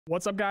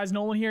What's up guys,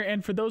 Nolan here,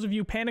 and for those of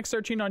you panic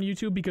searching on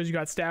YouTube because you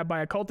got stabbed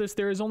by a cultist,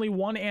 there is only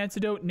one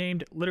antidote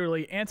named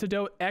literally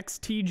Antidote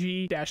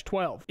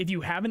XTG-12. If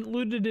you haven't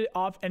looted it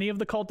off any of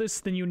the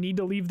cultists, then you need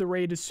to leave the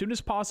raid as soon as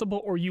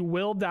possible or you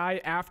will die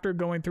after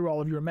going through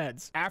all of your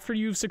meds. After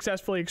you've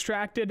successfully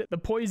extracted, the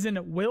poison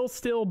will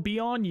still be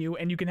on you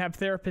and you can have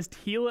therapists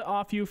heal it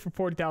off you for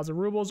 40,000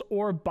 rubles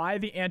or buy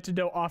the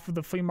antidote off of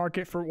the flea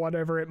market for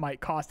whatever it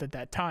might cost at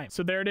that time.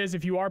 So there it is.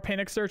 If you are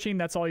panic searching,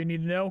 that's all you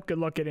need to know. Good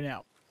luck getting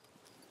out.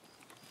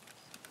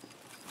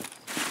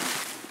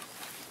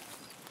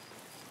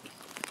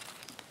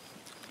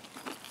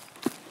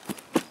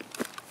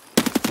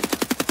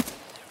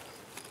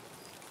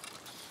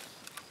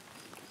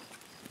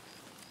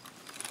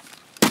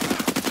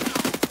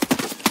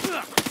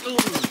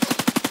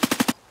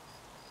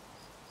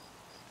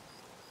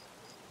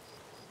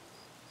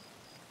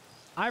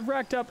 I've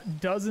racked up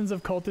dozens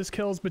of cultist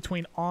kills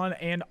between on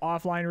and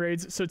offline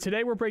raids, so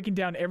today we're breaking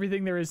down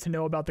everything there is to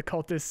know about the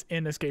cultists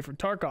in Escape from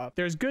Tarkov.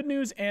 There's good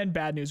news and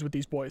bad news with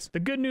these boys. The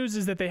good news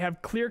is that they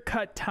have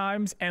clear-cut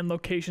times and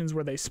locations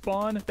where they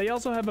spawn. They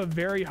also have a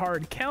very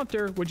hard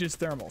counter, which is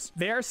thermals.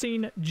 They are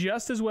seen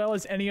just as well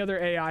as any other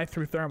AI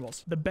through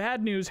thermals. The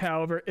bad news,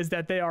 however, is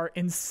that they are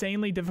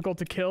insanely difficult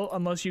to kill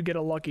unless you get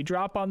a lucky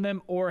drop on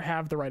them or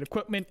have the right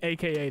equipment,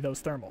 aka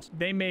those thermals.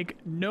 They make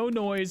no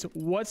noise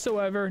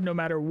whatsoever, no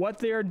matter what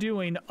they are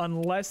doing,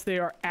 unless they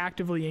are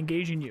actively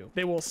engaging you.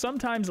 They will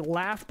sometimes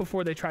laugh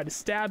before they try to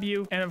stab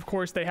you, and of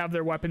course they have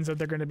their weapons that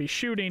they're going to be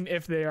shooting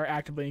if they are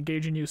actively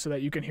engaging you so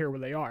that you can hear where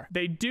they are.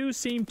 They do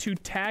seem to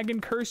tag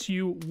and curse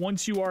you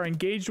once you are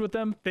engaged with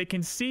them. They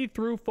can see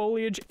through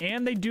foliage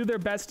and they do their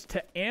best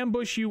to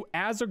ambush you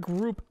as a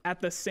group at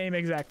the same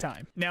exact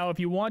time. Now, if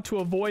you want to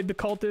avoid the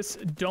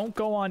cultists, don't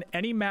go on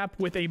any map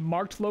with a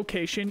marked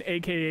location,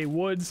 aka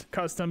woods,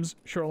 customs,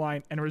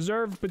 shoreline, and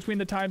reserve between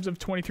the times of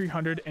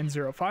 2300 and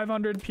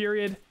 0500.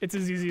 Period. It's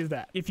as easy as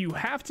that. If you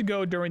have to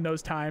go during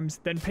those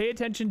times, then pay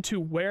attention to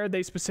where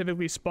they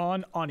specifically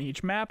spawn on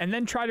each map, and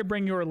then try to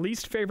bring your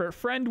least favorite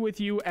friend with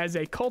you as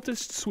a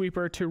cultist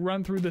sweeper to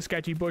run through the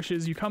sketchy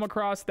bushes you come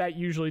across. That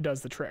usually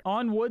does the trick.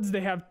 On woods, they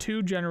have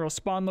two general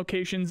spawn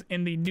locations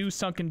in the new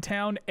sunken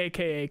town,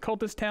 aka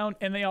cultist town,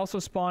 and they also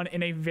spawn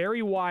in a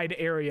very wide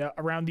area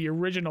around the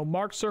original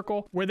mark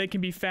circle where they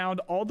can be found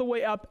all the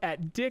way up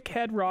at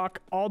Dickhead Rock,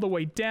 all the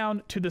way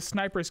down to the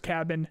sniper's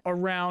cabin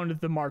around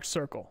the mark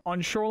circle. On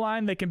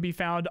shoreline, they can be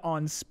found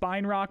on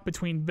Spine Rock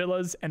between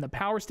villas and the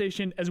power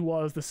station, as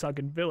well as the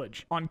sunken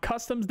village. On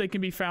customs, they can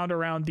be found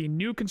around the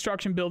new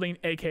construction building,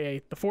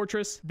 aka the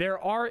fortress. There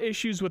are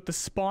issues with the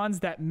spawns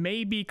that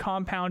may be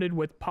compounded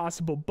with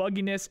possible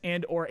bugginess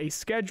and or a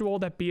schedule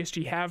that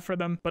BSG have for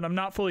them, but I'm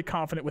not fully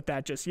confident with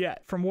that just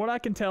yet. From what I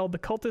can tell, the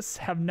cultists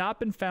have not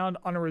been found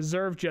on a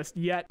reserve just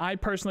yet. I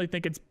personally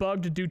think it's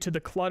bugged due to the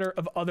clutter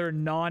of other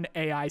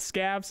non-AI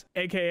scavs,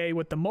 aka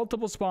with the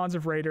multiple spawns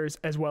of raiders,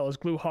 as well as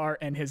Gluhar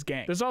and his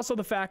gang. There's also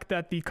the fact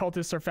that the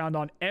cultists are found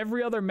on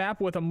every other map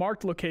with a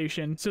marked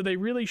location, so they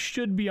really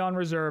should be on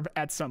reserve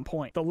at some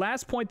point. The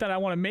last point that I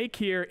want to make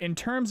here in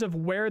terms of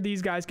where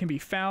these guys can be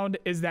found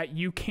is that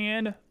you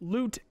can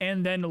loot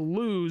and then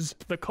lose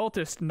the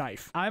cultist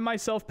knife. I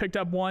myself picked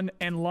up one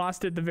and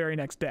lost it the very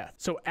next death.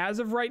 So as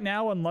of right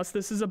now, unless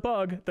this is a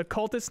bug, the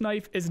cultist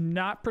knife is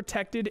not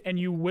protected and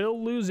you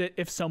will lose it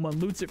if someone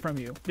loots it from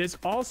you. This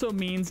also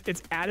means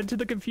it's added to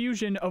the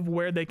confusion of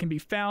where they can be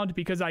found,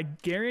 because I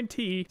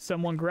guarantee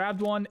someone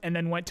grabbed one and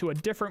then went to a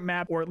different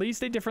map or at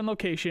least a different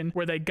location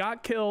where they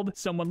got killed,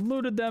 someone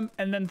looted them,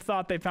 and then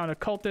thought they found a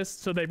cultist,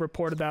 so they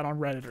reported that on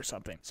Reddit or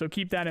something. So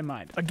keep that in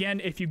mind. Again,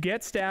 if you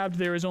get stabbed,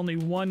 there is only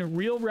one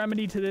real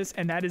remedy to this,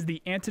 and that is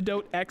the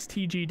Antidote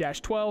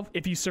XTG-12.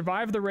 If you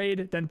survive the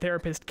raid, then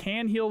therapist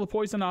can heal the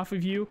poison off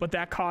of you, but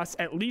that costs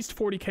at least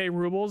 40k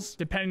rubles,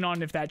 depending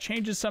on if that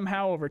changes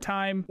somehow over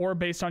time or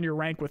based on your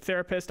rank with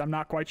therapist. I'm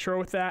not quite sure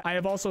with that. I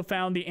have also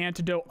found the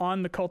antidote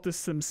on the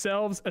cultists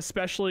themselves,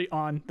 especially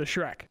on the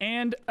Shrek.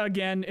 And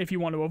again, if you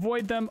want to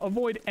avoid them,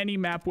 avoid any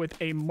map with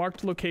a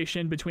marked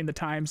location between the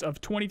times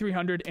of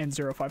 2300 and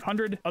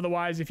 0500.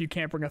 Otherwise, if you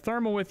can't bring a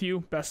thermal with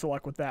you, best of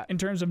luck with that. In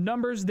terms of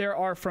numbers, there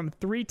are from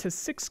 3 to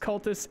 6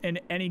 cultists in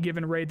any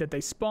given raid that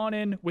they spawn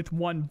in, with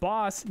one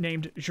boss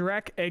named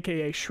Jrek,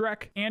 aka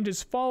Shrek, and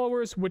his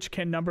followers, which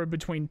can number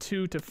between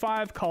 2 to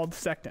 5, called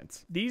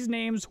sectants. These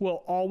names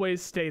will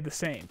always stay the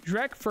same.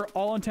 Jrek, for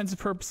all intents and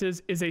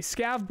purposes, is a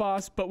scav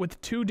boss, but with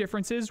two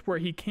differences where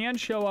he can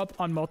show up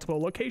on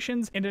multiple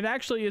locations, and it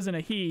actually isn't a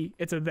he,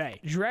 it's a they.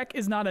 Jrek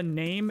is not a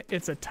name,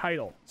 it's a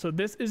title. So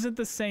this isn't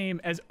the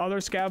same as other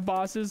scav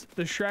bosses.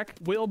 The Shrek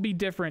will be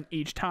different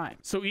each time.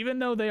 So even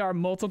though they are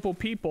multiple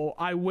people,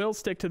 I will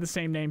stick to the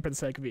same name for the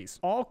sake of ease.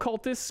 All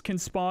cultists can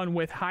spawn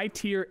with high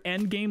tier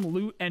endgame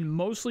loot and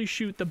mostly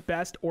shoot the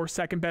best or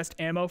second best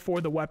ammo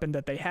for the weapon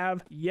that they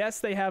have. Yes,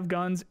 they have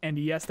guns, and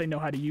yes, they know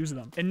how to use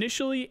them.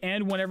 Initially,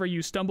 and whenever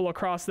you stumble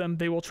across them,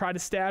 they will try to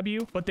stab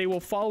you, but they will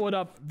follow it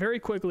up very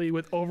quickly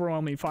with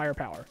overwhelming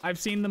firepower. I've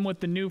seen them them with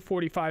the new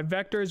 45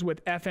 vectors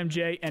with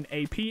FMJ and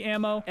AP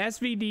ammo,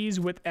 SVDs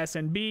with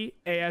SNB,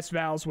 AS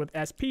Vals with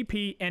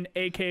SPP, and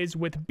AKs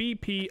with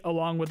BP,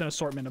 along with an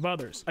assortment of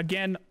others.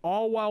 Again,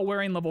 all while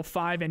wearing level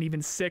 5 and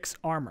even 6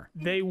 armor.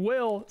 They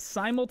will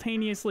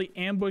simultaneously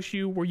ambush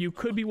you where you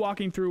could be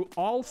walking through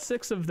all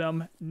 6 of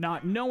them,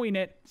 not knowing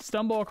it,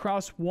 stumble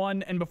across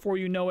one, and before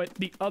you know it,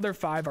 the other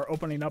 5 are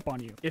opening up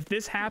on you. If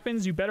this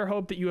happens, you better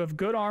hope that you have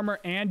good armor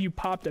and you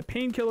popped a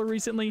painkiller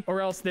recently, or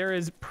else there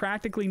is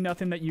practically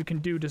nothing that you can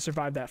do to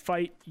survive that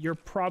fight. You're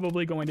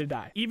probably going to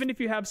die. Even if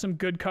you have some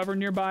good cover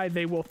nearby,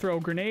 they will throw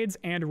grenades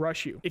and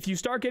rush you. If you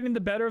start getting the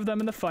better of them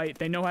in the fight,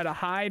 they know how to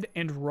hide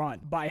and run.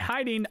 By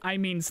hiding, I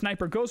mean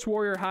Sniper Ghost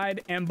Warrior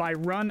hide, and by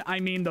run, I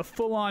mean the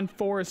full-on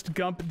Forrest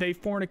Gump, they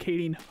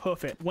fornicating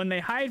hoof it. When they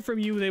hide from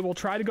you, they will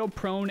try to go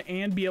prone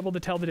and be able to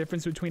tell the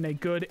difference between a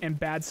good and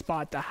bad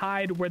spot to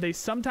hide, where they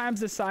sometimes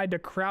decide to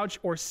crouch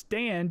or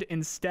stand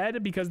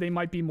instead because they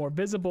might be more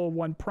visible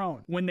when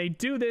prone. When they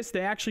do this,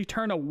 they actually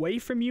turn away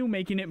from you,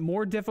 making it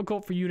more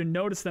difficult for you to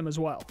notice them as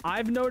well.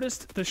 I've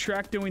noticed the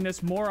Shrek doing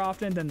this more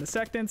often than the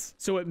Sectants,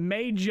 so it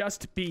may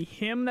just be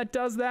him that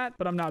does that,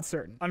 but I'm not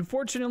certain.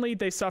 Unfortunately,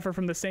 they suffer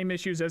from the same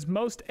issues as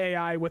most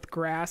AI with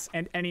grass,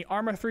 and any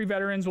Armor 3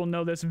 veterans will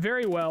know this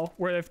very well,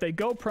 where if they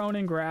go prone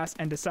in grass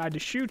and decide to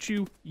shoot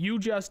you, you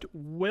just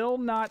will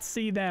not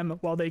see them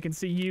while they can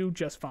see you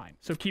just fine.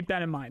 So keep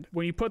that in mind.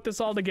 When you put this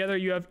all together,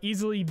 you have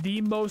easily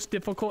the most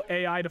difficult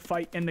AI to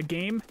fight in the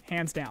game,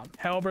 hands down.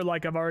 However,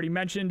 like I've already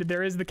mentioned,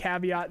 there is the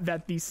caveat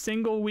that the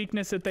single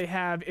weakness that they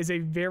have is a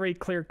very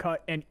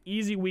clear-cut and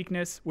easy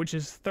weakness, which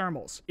is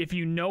thermals. If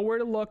you know where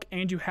to look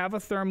and you have a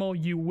thermal,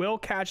 you will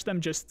catch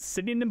them just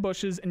sitting in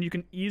bushes and you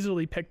can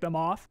easily pick them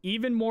off,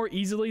 even more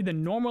easily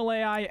than normal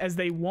AI, as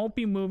they won't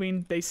be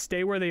moving, they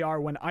stay where they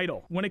are when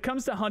idle. When it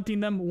comes to hunting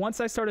them, once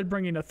I started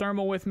bringing a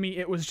thermal with me,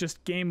 it was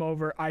just game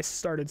over. I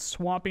started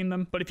swamping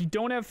them. But if you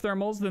don't have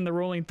thermals, then the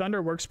Rolling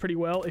Thunder works pretty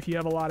well if you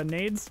have a lot of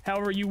nades.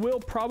 However, you will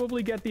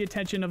probably get the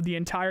attention of the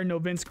entire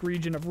Novinsk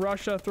region of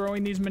Russia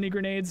throwing these mini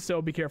grenades,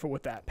 so be careful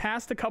with that.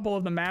 Past a couple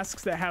of the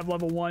masks that have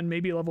level 1,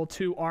 maybe level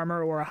 2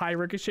 armor or a high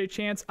ricochet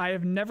chance, I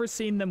have never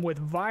seen them with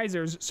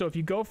visors, so if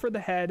you go for the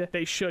head,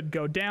 they should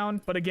go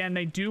down. But again,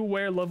 they do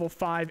wear level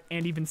 5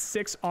 and even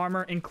 6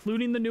 armor,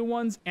 including the new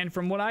ones, and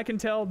from what I can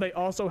tell, they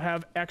also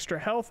have extra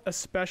health,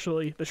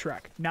 especially the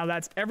Shrek. Now,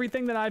 that's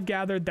everything that I've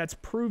gathered that's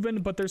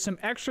proven, but there's some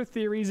extra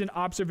theories and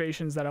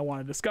observations that I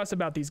want to discuss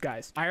about these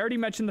guys. I already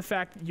mentioned the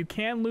fact that you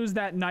can lose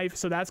that knife,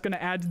 so that's going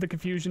to add to the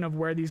confusion of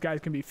where these guys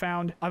can be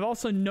found. I've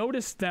also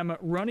noticed them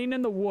running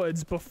in the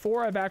woods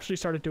before I've actually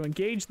started to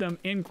engage them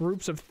in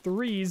groups of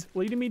 3s,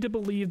 leading me to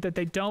believe that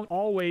they don't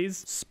always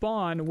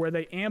spawn where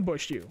they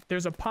ambush you.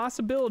 There's a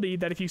possibility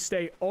that if you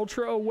stay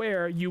ultra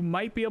aware, you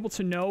might be able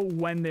to know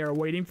when they're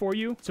waiting for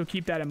you, so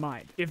keep that in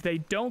mind. If they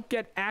don't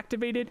get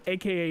activated,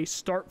 aka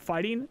start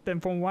fighting, then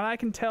from what I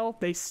can tell,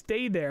 they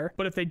stay there,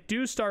 but if they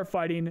do start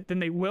fighting, then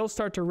they will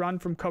start to run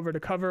from cover to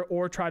cover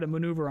or try to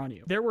maneuver on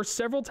you. There were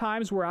several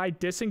times where I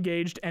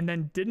disengaged and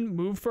then didn't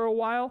move for a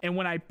while, and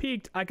when I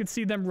peeked, I could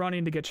see them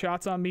running to get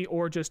shots on me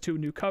or just to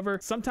new cover.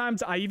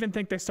 Sometimes I even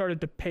think they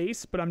started to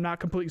pace, but I'm not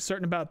completely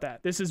certain about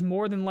that. This is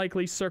more than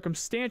likely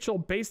circumstantial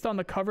based on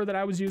the cover that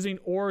I was using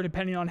or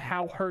depending on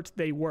how hurt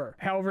they were.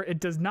 However, it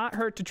does not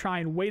hurt to try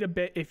and wait a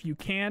bit if you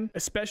can,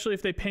 especially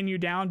if they pin you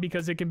down,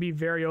 because it can be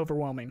very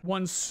overwhelming.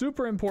 One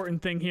super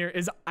important thing here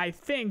is I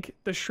think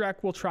the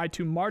Shrek will try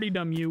to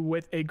martyrdom you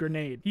with a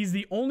grenade. He's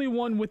the only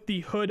one with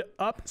the hood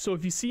up, so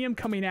if you see him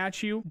coming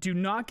at you, do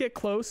not get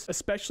close,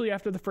 especially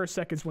after the first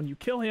seconds when you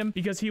kill him,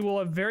 because he will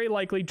have very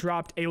likely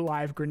dropped a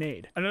live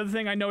grenade. Another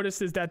thing I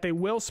noticed is that they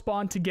will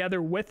spawn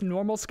together with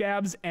normal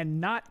scavs and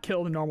not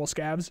kill the normal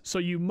scavs, so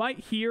you might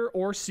hear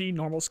or see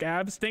normal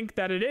scavs, think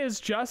that it is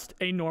just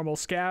a normal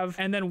scav,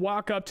 and then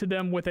walk up to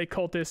them with a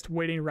cultist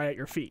waiting right at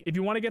your feet. If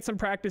you want to get some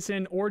practice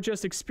in or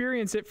just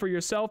experience it for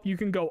yourself, you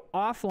can go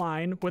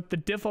offline with the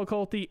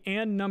difficulty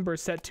and number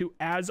set to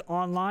as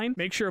online.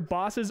 Make sure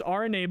bosses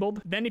are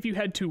enabled. Then if you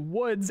head to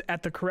woods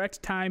at the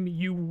correct time,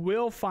 you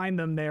will find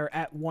them there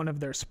at one of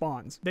their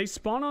spawns. They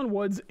spawn on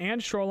woods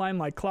and shoreline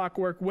like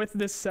clockwork with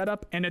this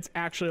setup, and it's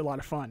actually a lot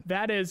of fun.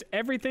 That is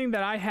everything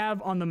that I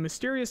have on the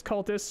mysterious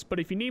cultists, but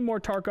if you need more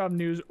Tarkov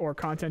news or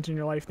content in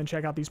your life, then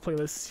check out these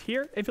playlists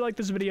here. If you like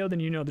this video, then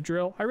you know the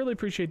drill. I really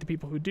appreciate the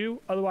people who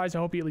do. Otherwise, I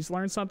hope you at least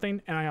learned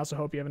something, and I also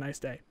hope you have a nice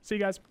day. See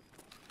you guys.